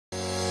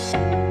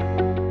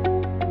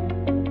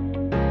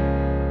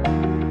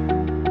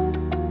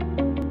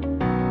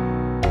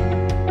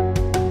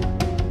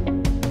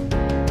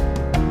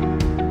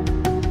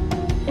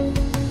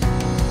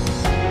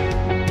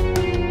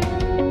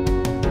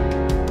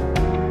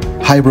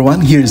Hi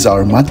everyone, here's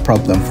our math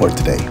problem for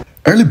today.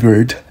 Early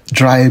bird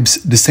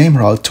drives the same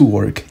route to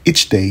work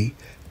each day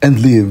and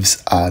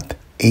leaves at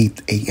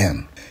 8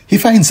 a.m. He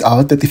finds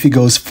out that if he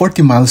goes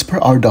 40 miles per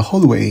hour the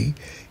whole way,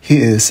 he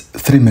is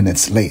 3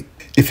 minutes late.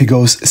 If he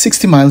goes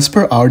 60 miles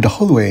per hour the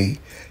whole way,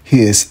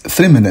 he is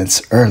 3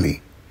 minutes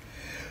early.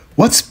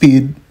 What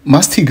speed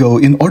must he go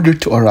in order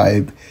to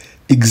arrive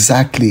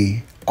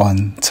exactly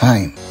on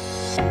time?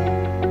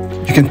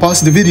 You can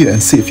pause the video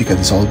and see if you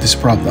can solve this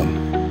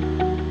problem.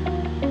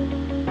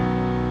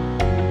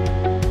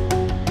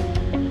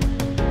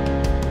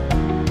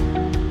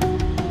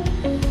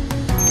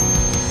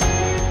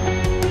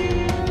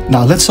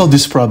 Now let's solve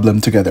this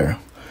problem together.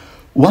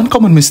 One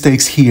common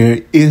mistake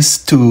here is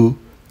to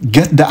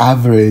get the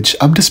average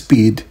of the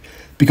speed,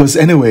 because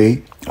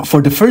anyway,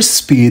 for the first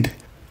speed,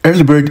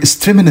 early bird is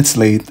 3 minutes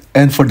late,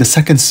 and for the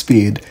second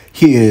speed,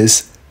 he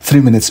is 3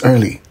 minutes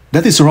early.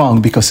 That is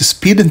wrong because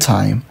speed and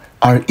time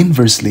are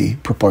inversely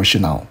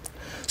proportional.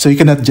 So you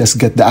cannot just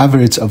get the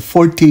average of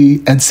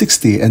 40 and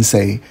 60 and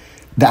say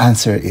the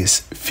answer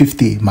is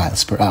 50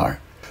 miles per hour.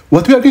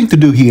 What we are going to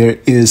do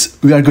here is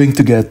we are going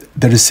to get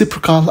the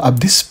reciprocal of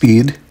this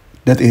speed,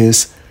 that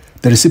is,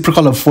 the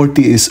reciprocal of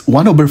 40 is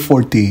 1 over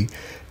 40,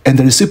 and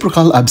the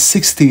reciprocal of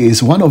 60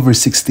 is 1 over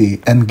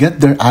 60, and get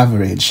their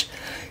average.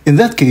 In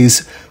that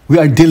case, we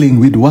are dealing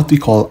with what we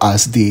call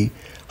as the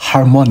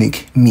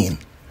harmonic mean.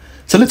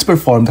 So let's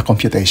perform the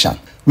computation.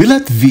 We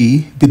let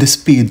V be the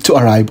speed to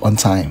arrive on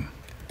time,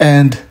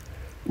 and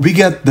we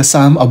get the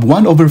sum of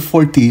 1 over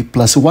 40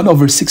 plus 1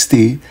 over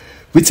 60,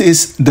 which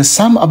is the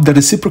sum of the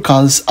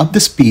reciprocals of the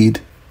speed,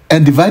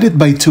 and divided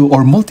by 2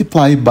 or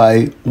multiply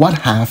by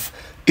 1/2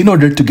 in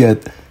order to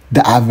get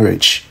the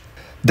average.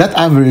 That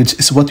average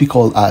is what we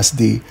call as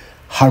the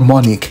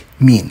harmonic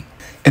mean,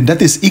 and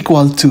that is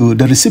equal to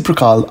the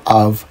reciprocal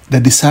of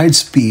the desired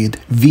speed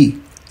V.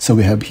 So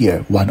we have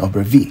here 1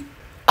 over V.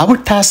 Our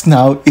task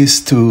now is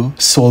to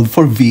solve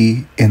for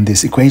V in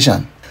this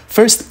equation.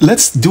 First,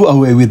 let's do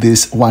away with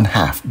this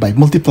 1/2 by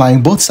multiplying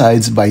both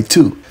sides by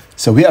 2.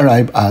 So we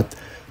arrive at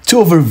 2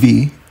 over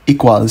V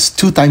equals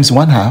 2 times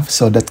 1/2,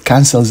 so that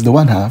cancels the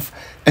 1/2,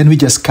 and we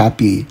just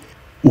copy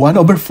 1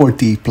 over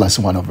 40 plus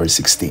 1 over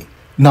 60.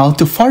 Now,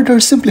 to further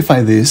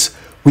simplify this,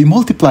 we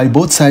multiply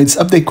both sides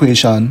of the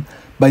equation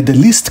by the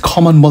least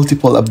common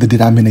multiple of the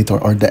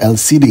denominator, or the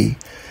LCD,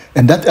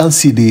 and that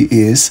LCD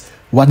is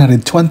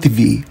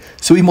 120V,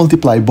 so we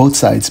multiply both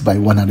sides by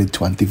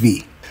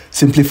 120V.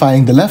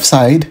 Simplifying the left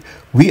side,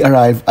 we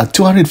arrive at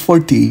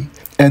 240,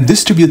 and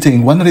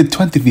distributing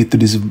 120V to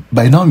this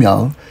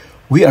binomial,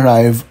 we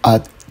arrive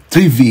at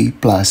 3V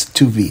plus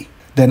 2V.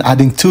 Then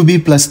adding 2V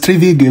plus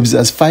 3V gives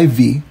us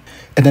 5V,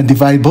 and then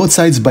divide both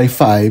sides by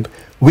 5,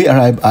 we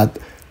arrive at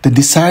the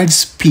desired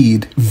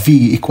speed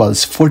V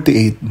equals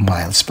 48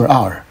 miles per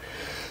hour.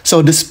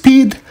 So the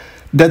speed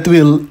that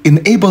will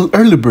enable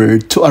early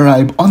bird to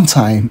arrive on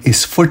time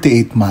is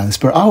 48 miles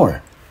per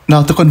hour.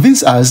 Now, to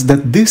convince us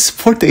that this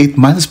 48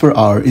 miles per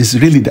hour is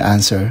really the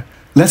answer,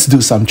 let's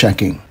do some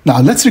checking. Now,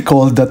 let's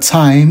recall that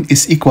time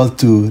is equal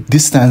to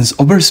distance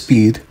over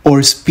speed,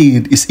 or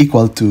speed is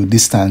equal to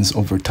distance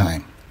over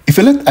time. If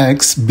we let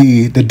x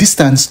be the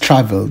distance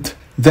traveled,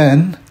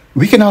 then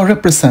we can now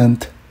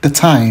represent the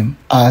time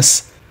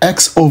as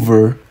x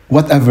over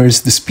whatever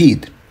is the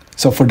speed.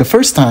 So for the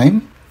first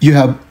time, you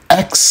have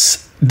x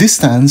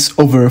distance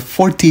over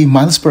 40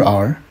 miles per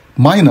hour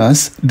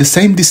minus the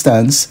same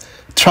distance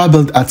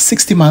traveled at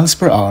 60 miles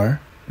per hour.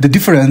 The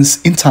difference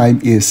in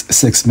time is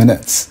 6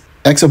 minutes.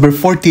 X over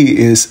 40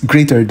 is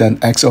greater than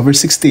x over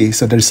 60,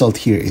 so the result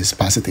here is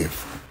positive.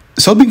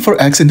 Solving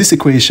for x in this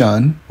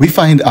equation, we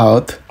find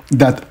out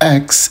that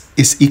x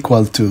is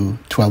equal to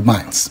 12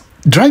 miles.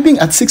 Driving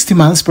at 60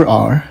 miles per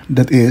hour,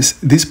 that is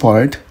this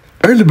part,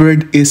 early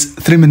bird is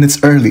 3 minutes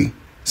early.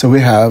 So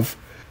we have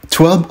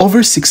 12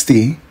 over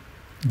 60,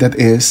 that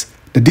is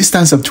the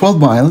distance of 12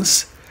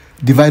 miles,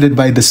 divided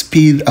by the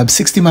speed of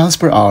 60 miles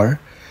per hour,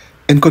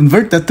 and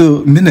convert that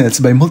to minutes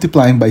by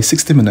multiplying by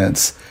 60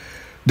 minutes.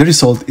 The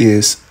result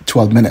is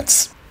 12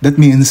 minutes. That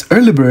means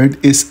early bird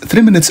is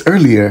 3 minutes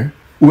earlier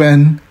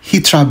when he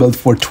traveled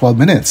for 12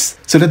 minutes.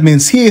 So that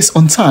means he is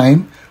on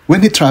time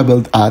when he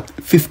traveled at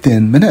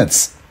 15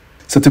 minutes.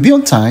 So to be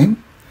on time,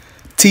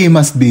 T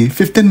must be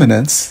 15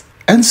 minutes.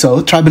 And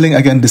so, traveling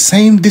again the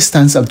same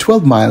distance of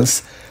 12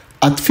 miles,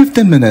 at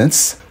 15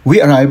 minutes,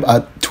 we arrive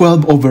at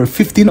 12 over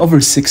 15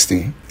 over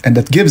 60. And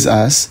that gives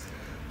us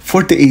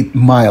 48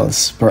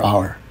 miles per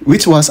hour,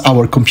 which was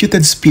our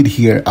computed speed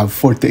here of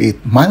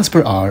 48 miles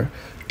per hour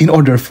in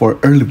order for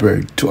early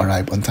bird to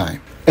arrive on time.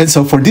 And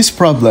so for this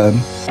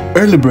problem,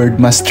 early bird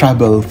must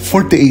travel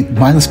 48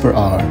 miles per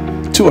hour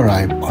to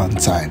arrive on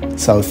time.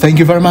 So thank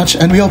you very much,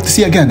 and we hope to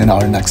see you again in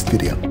our next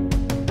video.